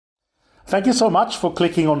Thank you so much for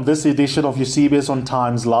clicking on this edition of Eusebius on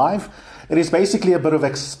Times Live. It is basically a bit of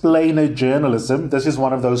explainer journalism. This is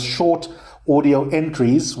one of those short audio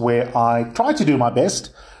entries where I try to do my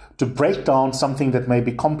best to break down something that may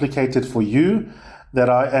be complicated for you, that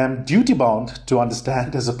I am duty-bound to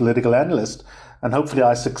understand as a political analyst. And hopefully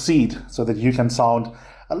I succeed so that you can sound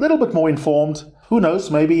a little bit more informed, who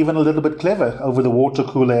knows, maybe even a little bit clever over the water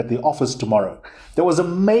cooler at the office tomorrow. There was a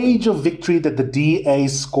major victory that the DA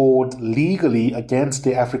scored legally against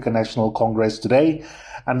the African National Congress today,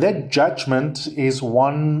 and that judgment is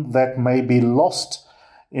one that may be lost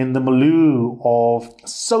in the milieu of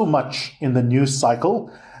so much in the news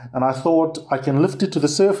cycle, and I thought I can lift it to the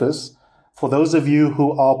surface for those of you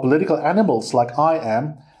who are political animals like I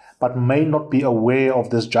am, but may not be aware of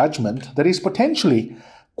this judgment that is potentially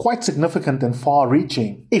quite significant and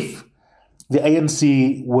far-reaching if the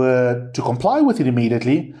ANC were to comply with it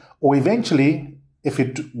immediately, or eventually, if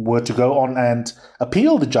it were to go on and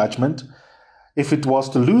appeal the judgment, if it was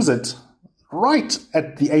to lose it right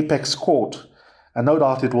at the apex court, and no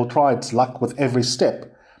doubt it will try its luck with every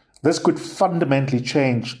step, this could fundamentally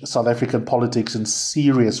change South African politics in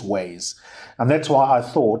serious ways. And that's why I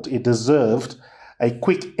thought it deserved a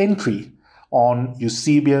quick entry on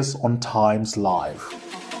Eusebius on Times Live.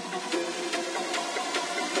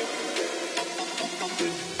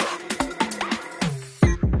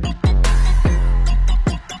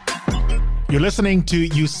 You're listening to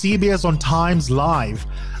Eusebius on Times Live.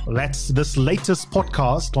 That's this latest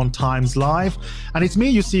podcast on Times Live. And it's me,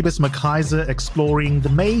 Eusebius McKaiser, exploring the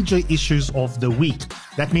major issues of the week.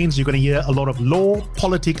 That means you're going to hear a lot of law,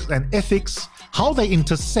 politics, and ethics, how they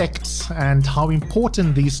intersect, and how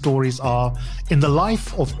important these stories are in the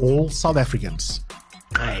life of all South Africans.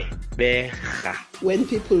 When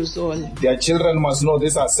people zone, their children must know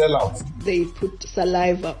these are sellouts. They put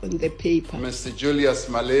saliva on the paper. Mr. Julius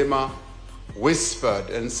Malema whispered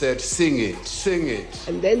and said, sing it, sing it.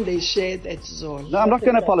 And then they share that zone. No, I'm not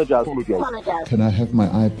going to apologize. Can I have my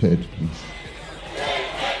iPad, please?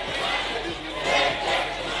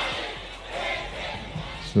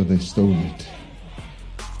 So they stole it.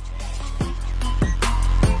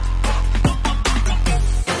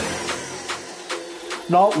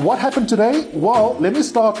 Now, what happened today? Well, let me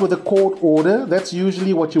start with a court order. That's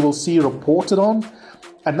usually what you will see reported on.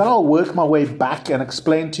 And then I'll work my way back and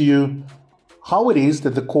explain to you how it is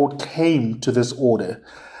that the court came to this order.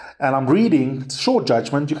 And I'm reading, it's a short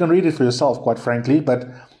judgment, you can read it for yourself, quite frankly, but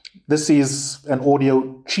this is an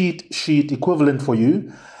audio cheat sheet equivalent for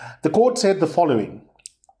you. The court said the following: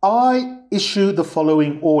 I issue the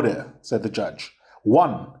following order, said the judge.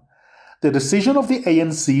 1. The decision of the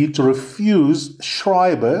ANC to refuse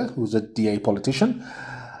Schreiber, who's a DA politician,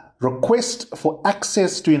 request for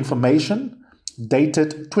access to information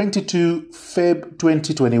dated 22 Feb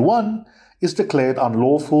 2021 is declared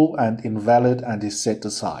unlawful and invalid and is set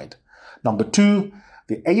aside. Number 2,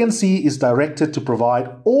 the ANC is directed to provide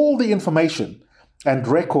all the information and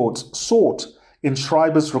records sought in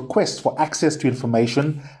Schreiber's request for access to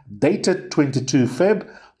information dated 22 Feb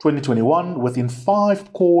 2021 within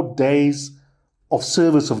 5 core days of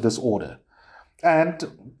service of this order. And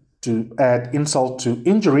to add insult to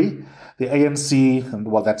injury, the ANC,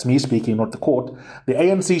 and well, that's me speaking, not the court, the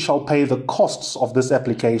ANC shall pay the costs of this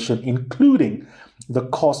application, including the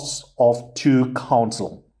costs of to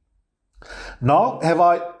counsel. Now, have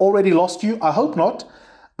I already lost you? I hope not.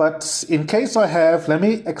 But in case I have, let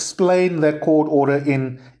me explain that court order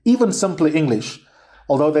in even simpler English,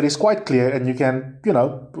 although that is quite clear and you can,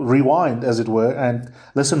 rewind, as it were, and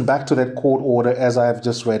listen back to that court order as I have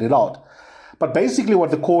just read it out. But basically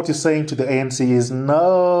what the court is saying to the ANC is,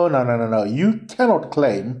 no. You cannot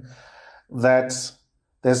claim that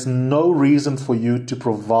there's no reason for you to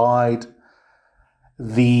provide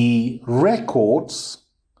the records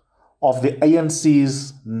of the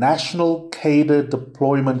ANC's National Cadre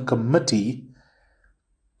Deployment Committee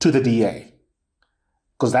to the DA.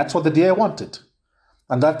 Because that's what the DA wanted.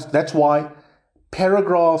 And that's why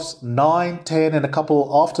paragraphs 9, 10, and a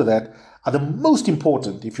couple after that are the most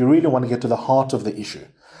important if you really want to get to the heart of the issue.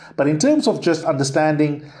 But in terms of just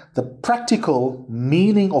understanding the practical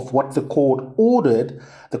meaning of what the court ordered,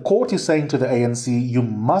 the court is saying to the ANC, you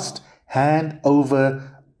must hand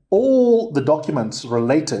over all the documents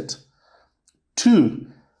related to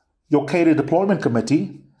your Cadre Deployment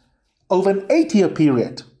Committee over an 8-year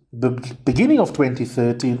period, the beginning of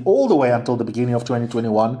 2013 all the way until the beginning of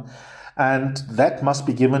 2021, and that must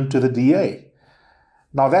be given to the DA.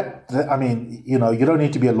 Now you don't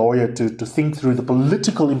need to be a lawyer to think through the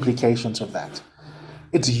political implications of that.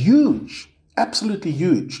 It's huge, absolutely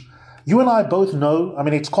huge. You and I both know,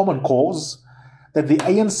 it's common cause that the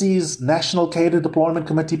ANC's National Cadre Deployment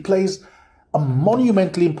Committee plays a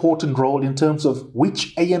monumentally important role in terms of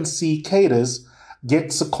which ANC cadres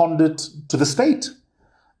get seconded to the state.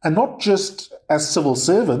 And not just as civil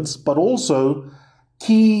servants, but also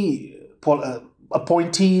key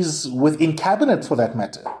appointees within cabinet for that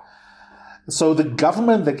matter. So the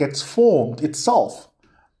government that gets formed itself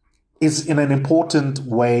is in an important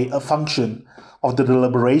way a function of the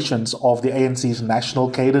deliberations of the ANC's National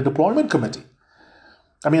Cadre Deployment Committee.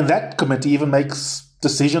 I mean, that committee even makes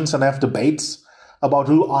decisions and have debates about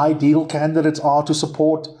who ideal candidates are to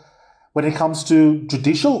support when it comes to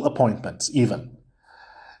judicial appointments even.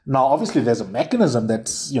 Now, obviously, there's a mechanism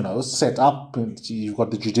that's, set up. You've got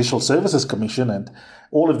the Judicial Services Commission, and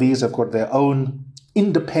all of these have got their own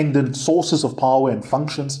independent sources of power and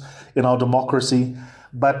functions in our democracy.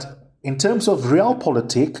 But in terms of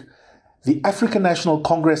realpolitik, the African National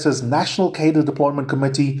Congress's National Cadre Deployment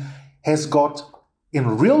Committee has got,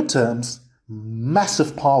 in real terms,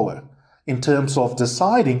 massive power in terms of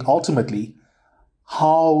deciding ultimately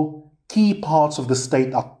how key parts of the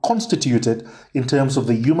state are constituted in terms of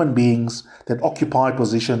the human beings that occupy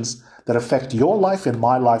positions that affect your life and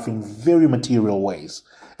my life in very material ways,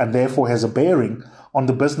 and therefore has a bearing on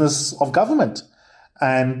the business of government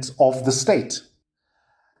and of the state.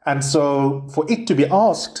 And so for it to be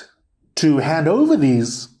asked to hand over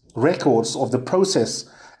these records of the process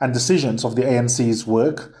and decisions of the ANC's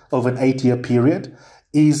work over an 8-year period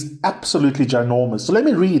is absolutely ginormous. So let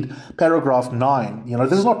me read paragraph 9.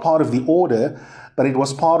 This is not part of the order, but it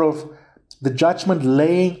was part of the judgment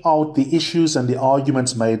laying out the issues and the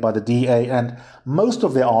arguments made by the DA, and most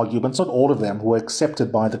of their arguments, not all of them, were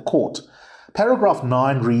accepted by the court. Paragraph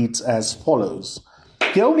 9 reads as follows.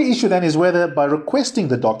 The only issue then is whether by requesting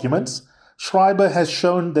the documents, Schreiber has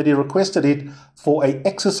shown that he requested it for an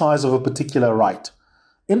exercise of a particular right.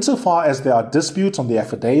 Insofar as there are disputes on the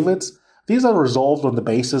affidavits, these are resolved on the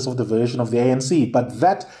basis of the version of the ANC, but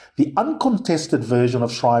that the uncontested version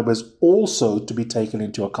of Schreiber is also to be taken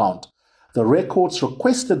into account. The records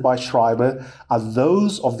requested by Schreiber are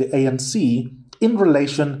those of the ANC in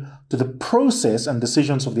relation to the process and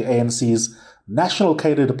decisions of the ANC's National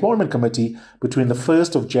Cadre Deployment Committee between the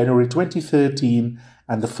 1st of January 2013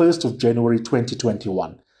 and the 1st of January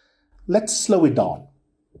 2021. Let's slow it down.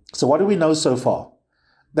 So what do we know so far?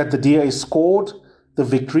 That the DA scored the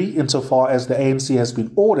victory insofar as the ANC has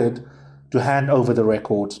been ordered to hand over the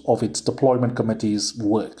records of its deployment committee's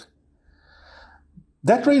work.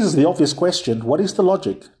 That raises the obvious question, what is the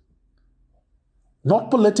logic? Not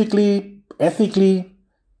politically, ethically,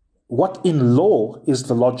 what in law is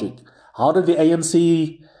the logic? How did the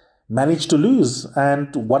ANC manage to lose?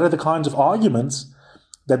 And what are the kinds of arguments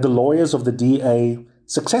that the lawyers of the DA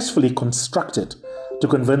successfully constructed to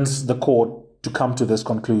convince the court to come to this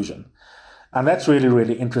conclusion? And that's really,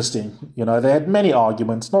 really interesting. They had many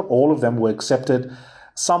arguments. Not all of them were accepted.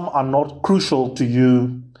 Some are not crucial to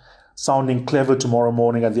you sounding clever tomorrow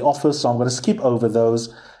morning at the office. So I'm going to skip over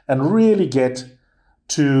those and really get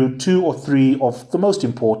to 2 or 3 of the most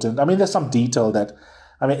important. I mean, there's some detail that,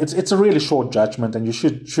 it's a really short judgment, and you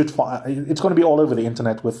should find, it's going to be all over the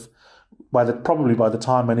internet probably by the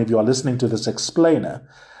time many of you are listening to this explainer,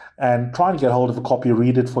 and try and get hold of a copy,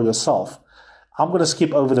 read it for yourself. I'm going to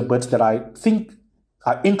skip over the bits that I think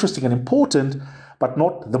are interesting and important, but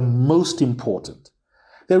not the most important.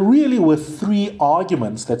 There really were 3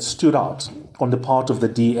 arguments that stood out on the part of the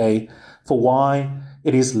DA for why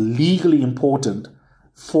it is legally important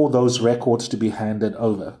for those records to be handed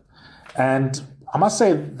over. And I must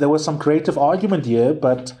say there was some creative argument here,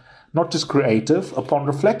 but not just creative. Upon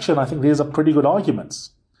reflection, I think these are pretty good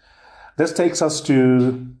arguments. This takes us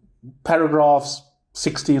to paragraphs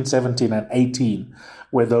 16, 17, and 18,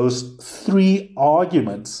 where those 3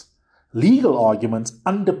 arguments, legal arguments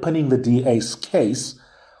underpinning the DA's case,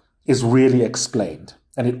 is really explained.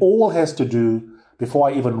 And it all has to do, before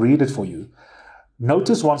I even read it for you,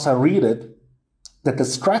 notice once I read it, that the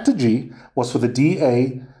strategy was for the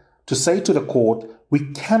DA to say to the court,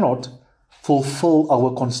 we cannot fulfill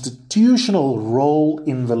our constitutional role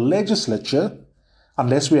in the legislature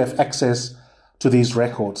unless we have access to these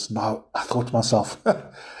records. Now, I thought to myself,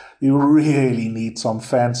 you really need some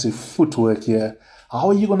fancy footwork here. How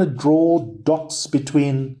are you going to draw dots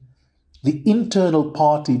between the internal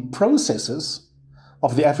party processes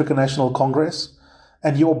of the African National Congress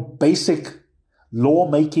and your basic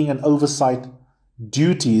lawmaking and oversight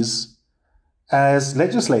duties as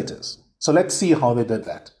legislators? So let's see how they did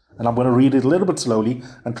that. And I'm going to read it a little bit slowly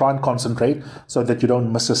and try and concentrate so that you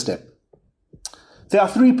don't miss a step. There are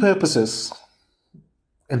 3 purposes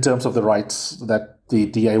in terms of the rights that the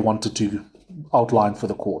DA wanted to outlined for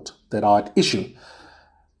the court that are at issue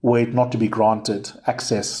were it not to be granted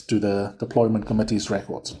access to the deployment committee's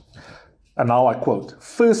records. And now I quote,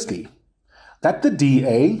 "Firstly, that the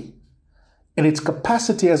DA, in its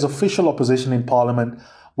capacity as official opposition in Parliament,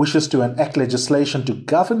 wishes to enact legislation to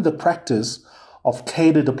govern the practice of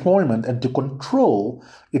cadre deployment and to control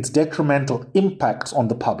its detrimental impacts on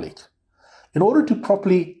the public. In order to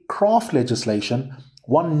properly craft legislation,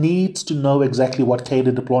 one needs to know exactly what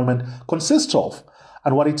cadre deployment consists of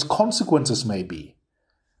and what its consequences may be.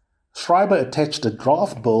 Schreiber attached a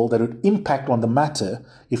draft bill that would impact on the matter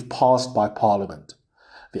if passed by Parliament.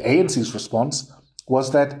 The ANC's response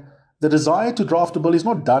was that the desire to draft a bill is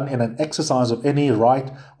not done in an exercise of any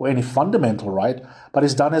right or any fundamental right, but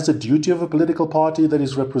is done as a duty of a political party that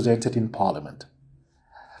is represented in Parliament.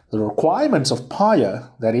 The requirements of PIA,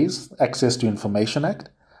 that is, Access to Information Act,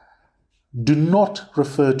 do not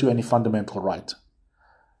refer to any fundamental right,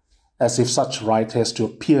 as if such right has to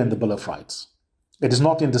appear in the Bill of Rights. It is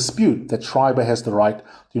not in dispute that Schreiber has the right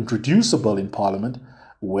to introduce a bill in Parliament,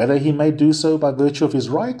 whether he may do so by virtue of his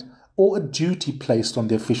right or a duty placed on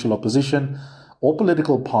the official opposition or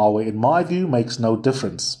political power, in my view, makes no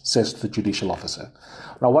difference," says the judicial officer.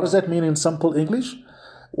 Now, what does that mean in simple English?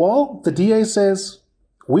 Well, the DA says,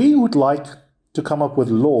 we would like to come up with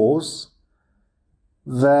laws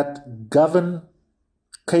that govern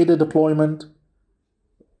cadre deployment,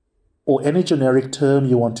 or any generic term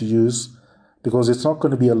you want to use, because it's not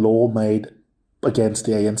going to be a law made against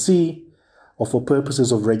the ANC or for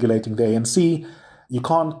purposes of regulating the ANC. You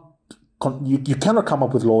cannot come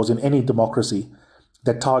up with laws in any democracy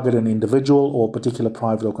that target an individual or a particular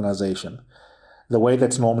private organization. The way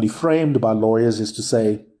that's normally framed by lawyers is to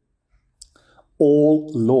say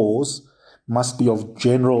all laws must be of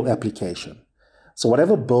general application. So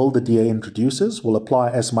whatever bill the DA introduces will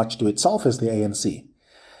apply as much to itself as the ANC.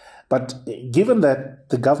 But given that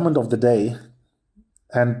the government of the day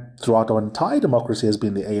and throughout our entire democracy has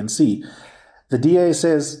been the ANC, the DA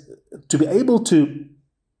says to be able to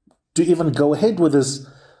even go ahead with this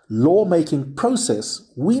lawmaking process,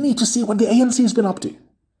 we need to see what the ANC has been up to.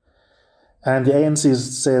 And the ANC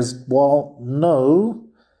says, well, no,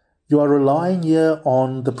 you are relying here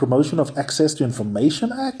on the Promotion of Access to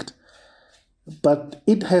Information Act, but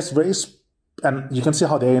it has and you can see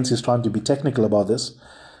how the ANC is trying to be technical about this.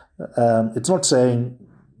 It's not saying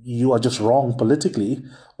you are just wrong politically,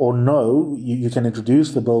 or no, you can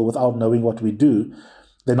introduce the bill without knowing what we do.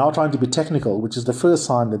 They're now trying to be technical, which is the first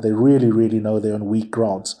sign that they really, really know they're on weak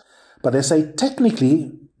grounds. But they say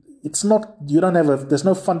technically, it's not, there's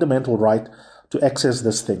no fundamental right to access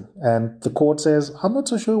this thing. And the court says, I'm not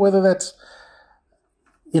so sure whether that's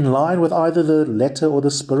in line with either the letter or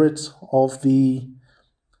the spirit of the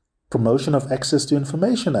Promotion of Access to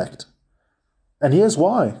Information Act. And here's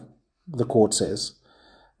why, the court says.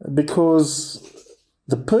 Because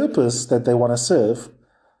the purpose that they want to serve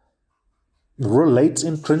relates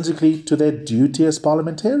intrinsically to their duty as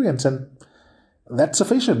parliamentarians, and that's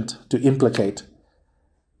sufficient to implicate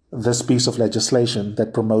this piece of legislation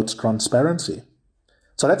that promotes transparency.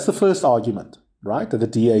 So that's the first argument, right, that the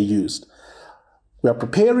DA used. We are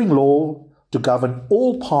preparing law to govern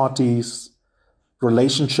all parties'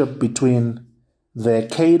 relationship between their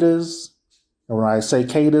cadres, and when I say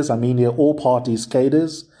cadres, I mean here all parties'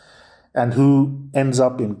 cadres, and who ends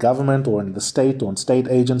up in government or in the state or in state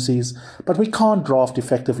agencies. But we can't draft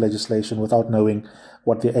effective legislation without knowing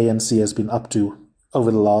what the ANC has been up to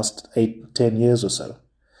over the last 8-10 years or so.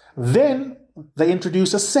 Then they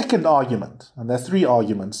introduce a second argument, and there are three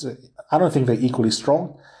arguments. I don't think they're equally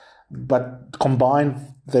strong, but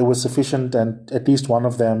combined they were sufficient, and at least one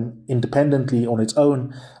of them independently on its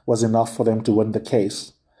own was enough for them to win the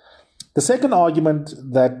case. The second argument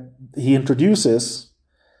that he introduces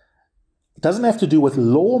doesn't have to do with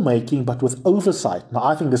lawmaking, but with oversight. Now,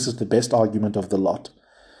 I think this is the best argument of the lot.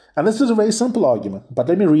 And this is a very simple argument, but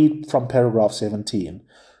let me read from paragraph 17.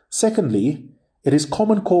 Secondly, it is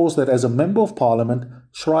common cause that as a member of Parliament,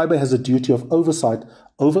 Schreiber has a duty of oversight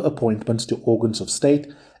over appointments to organs of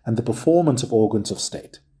state and the performance of organs of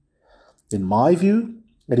state. In my view,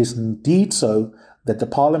 it is indeed so that the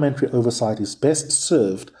parliamentary oversight is best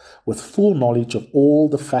served with full knowledge of all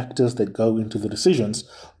the factors that go into the decisions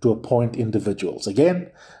to appoint individuals.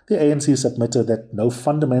 Again, the ANC submitted that no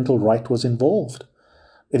fundamental right was involved.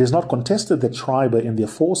 It is not contested that Schreiber, in the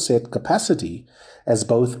aforesaid capacity, has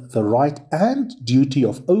both the right and duty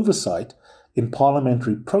of oversight in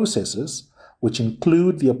parliamentary processes, which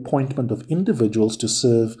include the appointment of individuals to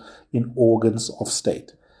serve in organs of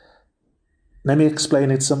state. Let me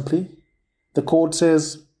explain it simply. The court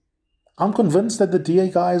says, I'm convinced that the DA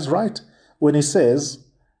guy is right when he says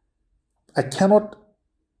I cannot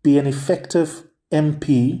be an effective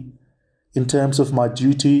MP in terms of my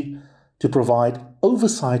duty to provide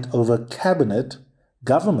oversight over cabinet,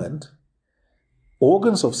 government,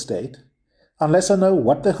 organs of state, unless I know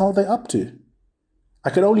what the hell they're up to. I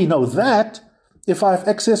can only know that if I have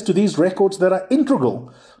access to these records that are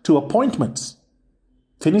integral to appointments.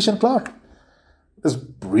 Finish and clear. There's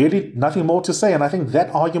really nothing more to say, and I think that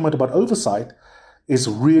argument about oversight is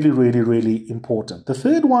really, really, really important. The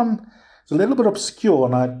third one is a little bit obscure,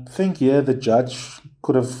 and I think here the judge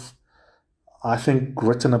could have, I think,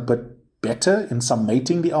 written a bit better in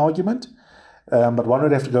summating the argument, but one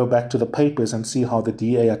would have to go back to the papers and see how the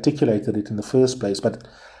DA articulated it in the first place. But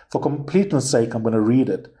for completeness sake, I'm going to read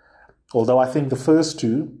it. Although I think the first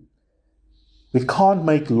two, we can't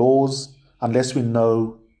make laws unless we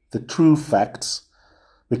know the true facts.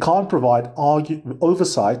 We can't provide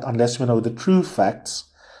oversight unless we know the true facts.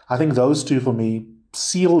 I think those two, for me,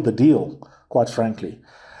 seal the deal, quite frankly.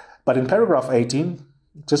 But in paragraph 18,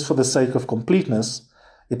 just for the sake of completeness,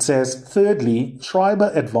 it says, thirdly,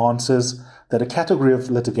 Schreiber advances that a category of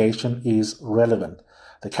litigation is relevant.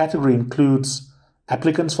 The category includes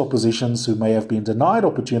applicants for positions who may have been denied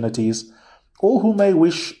opportunities or who may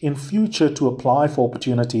wish in future to apply for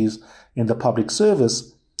opportunities in the public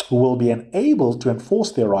service, who will be enabled to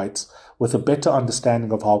enforce their rights with a better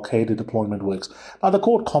understanding of how cadre deployment works. Now, the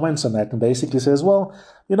court comments on that and basically says, well,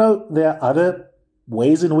 there are other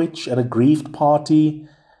ways in which an aggrieved party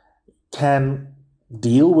can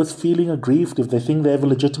deal with feeling aggrieved if they think they have a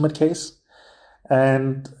legitimate case.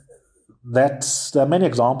 And there are many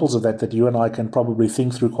examples of that you and I can probably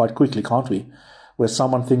think through quite quickly, can't we? Where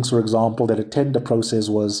someone thinks, for example, that a tender process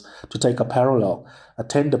was, to take a parallel, a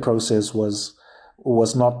tender process was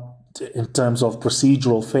not, in terms of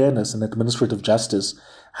procedural fairness and administrative justice,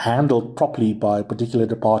 handled properly by a particular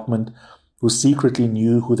department who secretly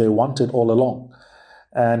knew who they wanted all along.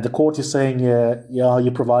 And the court is saying, yeah,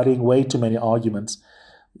 you're providing way too many arguments,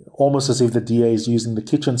 almost as if the DA is using the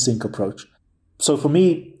kitchen sink approach. So for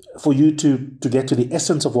me, for you to get to the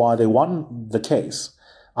essence of why they won the case,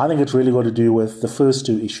 I think it's really got to do with the first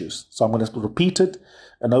two issues. So I'm going to repeat it,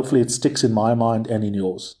 and hopefully it sticks in my mind and in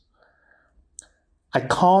yours. I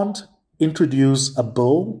can't introduce a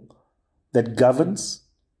bill that governs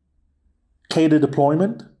cadre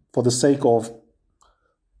deployment for the sake of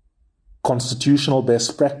constitutional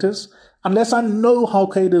best practice unless I know how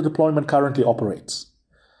cadre deployment currently operates.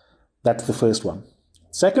 That's the first one.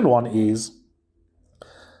 Second one is,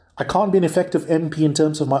 I can't be an effective MP in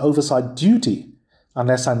terms of my oversight duty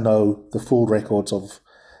unless I know the full records of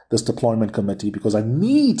this deployment committee, because I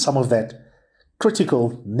need some of that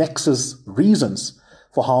critical nexus reasons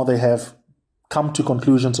for how they have come to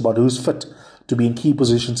conclusions about who's fit to be in key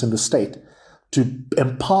positions in the state, to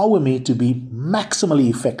empower me to be maximally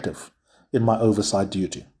effective in my oversight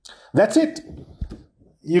duty. That's it.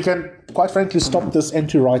 You can, quite frankly, stop this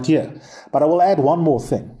entry right here. But I will add one more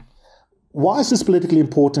thing. Why is this politically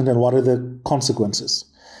important, and what are the consequences?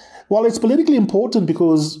 Well, it's politically important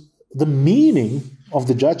because the meaning of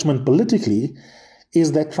the judgment politically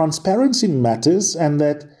is that transparency matters, and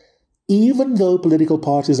that even though political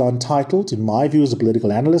parties are entitled, in my view as a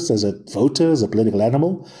political analyst, as a voter, as a political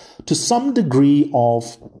animal, to some degree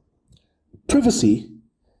of privacy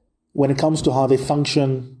when it comes to how they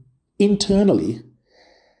function internally,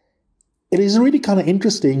 it is really kind of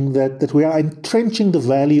interesting that we are entrenching the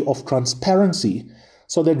value of transparency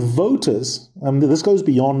so that voters, this goes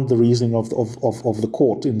beyond the reasoning of the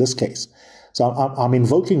court in this case. So I'm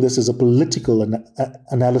invoking this as a political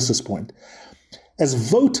analysis point. As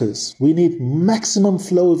voters, we need maximum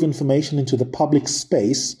flow of information into the public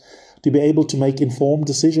space to be able to make informed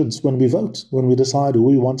decisions when we vote, when we decide who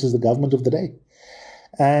we want as the government of the day.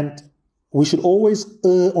 And we should always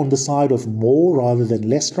err on the side of more rather than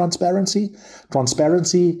less transparency.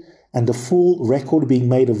 Transparency and the full record being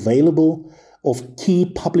made available of key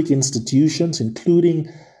public institutions, including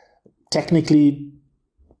technically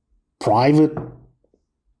private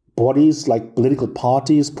bodies like political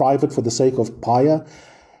parties, private for the sake of PAIA,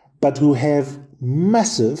 but who have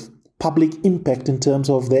massive public impact in terms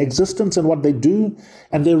of their existence and what they do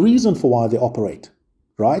and their reason for why they operate,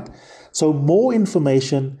 right? So more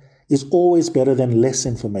information is always better than less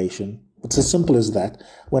information. It's as simple as that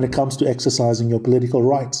when it comes to exercising your political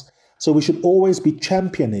rights. So we should always be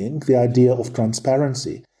championing the idea of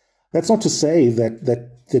transparency. That's not to say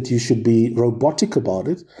that you should be robotic about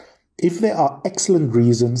it. If there are excellent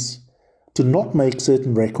reasons to not make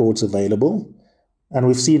certain records available, and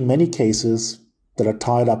we've seen many cases that are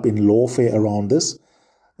tied up in lawfare around this,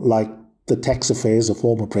 like the tax affairs of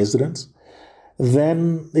former presidents,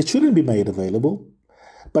 then it shouldn't be made available.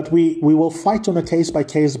 But we will fight on a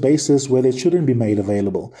case-by-case basis where they shouldn't be made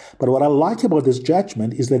available. But what I like about this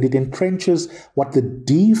judgment is that it entrenches what the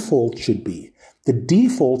default should be. The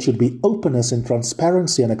default should be openness and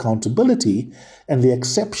transparency and accountability, and the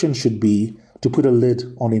exception should be to put a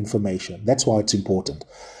lid on information. That's why it's important.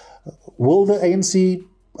 Will the ANC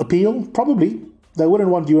appeal? Probably. They wouldn't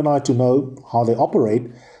want you and I to know how they operate,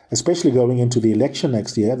 especially going into the election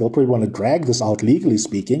next year. They'll probably want to drag this out, legally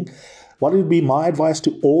speaking. What would be my advice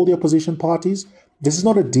to all the opposition parties? This is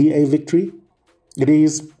not a DA victory. It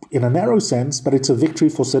is, in a narrow sense, but it's a victory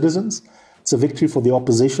for citizens. It's a victory for the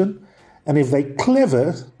opposition. And if they're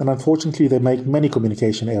clever, and unfortunately they make many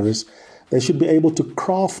communication errors, they should be able to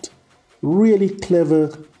craft really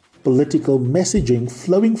clever political messaging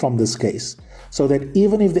flowing from this case, so that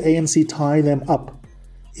even if the ANC tie them up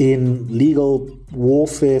in legal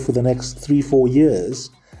warfare for the next 3-4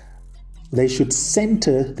 years, they should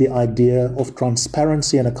center the idea of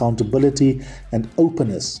transparency and accountability and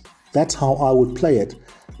openness. That's how I would play it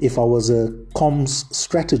if I was a comms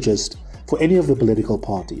strategist for any of the political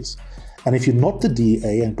parties. And if you're not the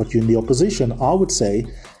DA but you're in the opposition, I would say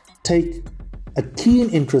take a keen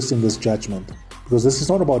interest in this judgment, because this is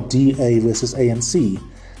not about DA versus ANC.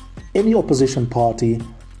 Any opposition party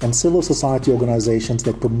and civil society organizations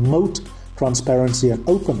that promote transparency and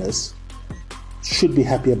openness should be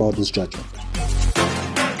happy about this judgment.